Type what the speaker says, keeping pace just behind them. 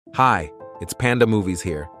Hi, it's Panda Movies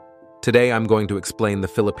here. Today I'm going to explain the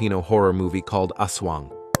Filipino horror movie called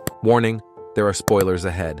Aswang. Warning, there are spoilers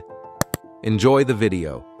ahead. Enjoy the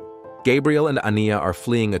video. Gabriel and Ahnia are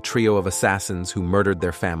fleeing a trio of assassins who murdered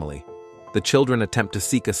their family. The children attempt to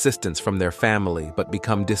seek assistance from their family but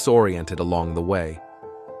become disoriented along the way.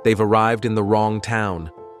 They've arrived in the wrong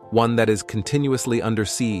town, one that is continuously under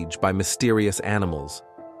siege by mysterious animals.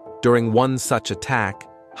 During one such attack,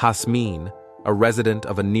 Hasmin, a resident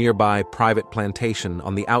of a nearby private plantation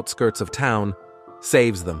on the outskirts of town,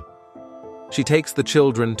 saves them. She takes the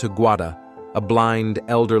children to Guada, a blind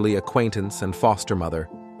elderly acquaintance and foster mother,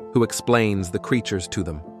 who explains the creatures to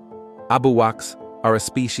them. Abuwaks are a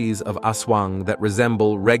species of aswang that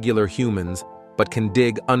resemble regular humans but can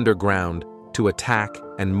dig underground to attack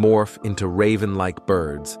and morph into raven-like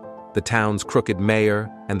birds. The town's crooked mayor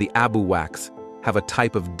and the Abuwaks have a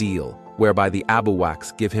type of deal whereby the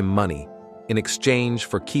Abuwaks give him money in exchange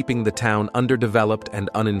for keeping the town underdeveloped and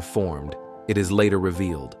uninformed. It is later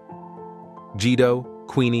revealed. Guido,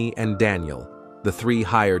 Queenie, and Daniel, the three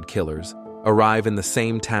hired killers, arrive in the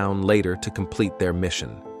same town later to complete their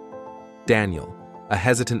mission. Daniel, a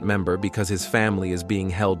hesitant member because his family is being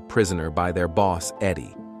held prisoner by their boss,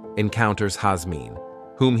 Eddie, encounters Hasmin,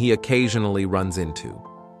 whom he occasionally runs into.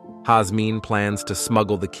 Hasmin plans to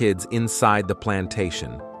smuggle the kids inside the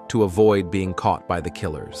plantation to avoid being caught by the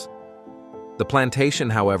killers. The plantation,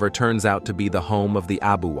 however, turns out to be the home of the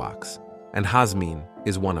Abuwaks, and Hasmin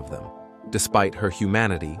is one of them, despite her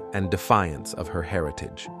humanity and defiance of her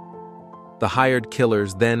heritage. The hired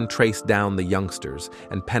killers then trace down the youngsters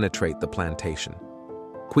and penetrate the plantation.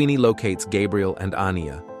 Queenie locates Gabriel and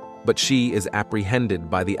Ahnia, but she is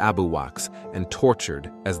apprehended by the Abuwaks and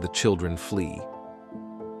tortured as the children flee.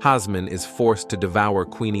 Hasmin is forced to devour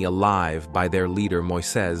Queenie alive by their leader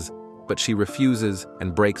Moises, but she refuses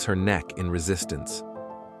and breaks her neck in resistance.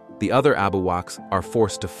 The other Abuwaks are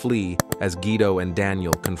forced to flee as Guido and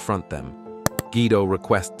Daniel confront them. Guido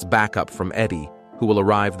requests backup from Eddie, who will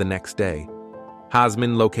arrive the next day.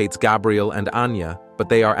 Hasmin locates Gabriel and Ahnia, but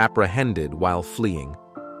they are apprehended while fleeing.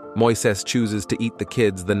 Moises chooses to eat the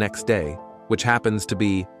kids the next day, which happens to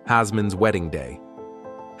be Hasmin's wedding day.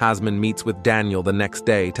 Hasmin meets with Daniel the next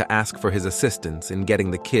day to ask for his assistance in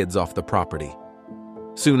getting the kids off the property.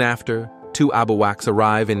 Soon after, two Abuwaks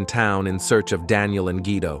arrive in town in search of Daniel and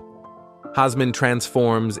Guido. Hasmin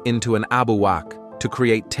transforms into an Abuwak to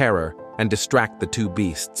create terror and distract the two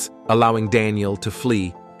beasts, allowing Daniel to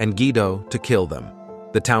flee and Guido to kill them.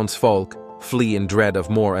 The townsfolk flee in dread of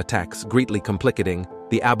more attacks, greatly complicating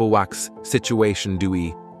the Abuwaks' situation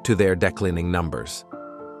due to their declining numbers.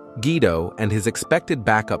 Guido and his expected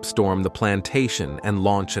backup storm the plantation and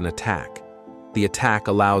launch an attack. The attack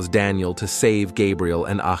allows Daniel to save Gabriel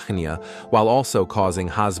and Ahnia while also causing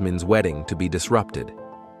Hasmin's wedding to be disrupted.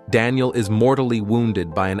 Daniel is mortally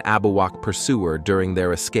wounded by an Abuwak pursuer during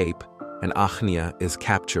their escape, and Ahnia is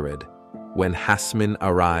captured. When Hasmin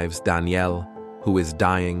arrives, Daniel, who is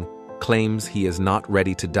dying, claims he is not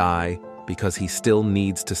ready to die because he still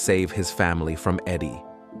needs to save his family from Eddie.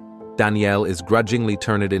 Daniel is grudgingly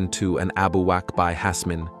turned into an Abuwak by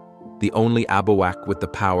Hasmin, the only Abuwak with the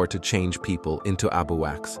power to change people into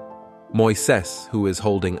Abuwaks. Moises, who is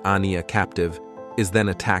holding Ahnia captive, is then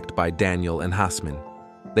attacked by Daniel and Hasmin.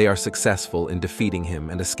 They are successful in defeating him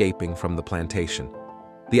and escaping from the plantation.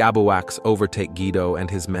 The Abuwaks overtake Guido and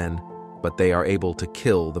his men, but they are able to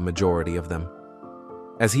kill the majority of them.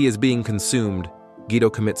 As he is being consumed, Guido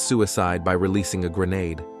commits suicide by releasing a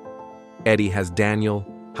grenade. Eddie has Daniel,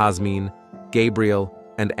 Hasmin, Gabriel,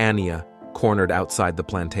 and Ahnia cornered outside the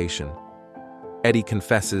plantation. Eddie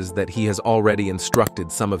confesses that he has already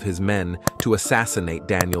instructed some of his men to assassinate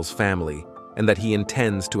Daniel's family, and that he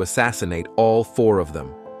intends to assassinate all four of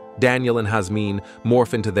them. Daniel and Hasmin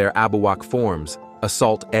morph into their Abuwak forms,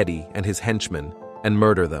 assault Eddie and his henchmen, and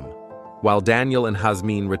murder them. While Daniel and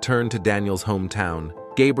Hasmin return to Daniel's hometown,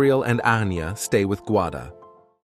 Gabriel and Ahnia stay with Guada.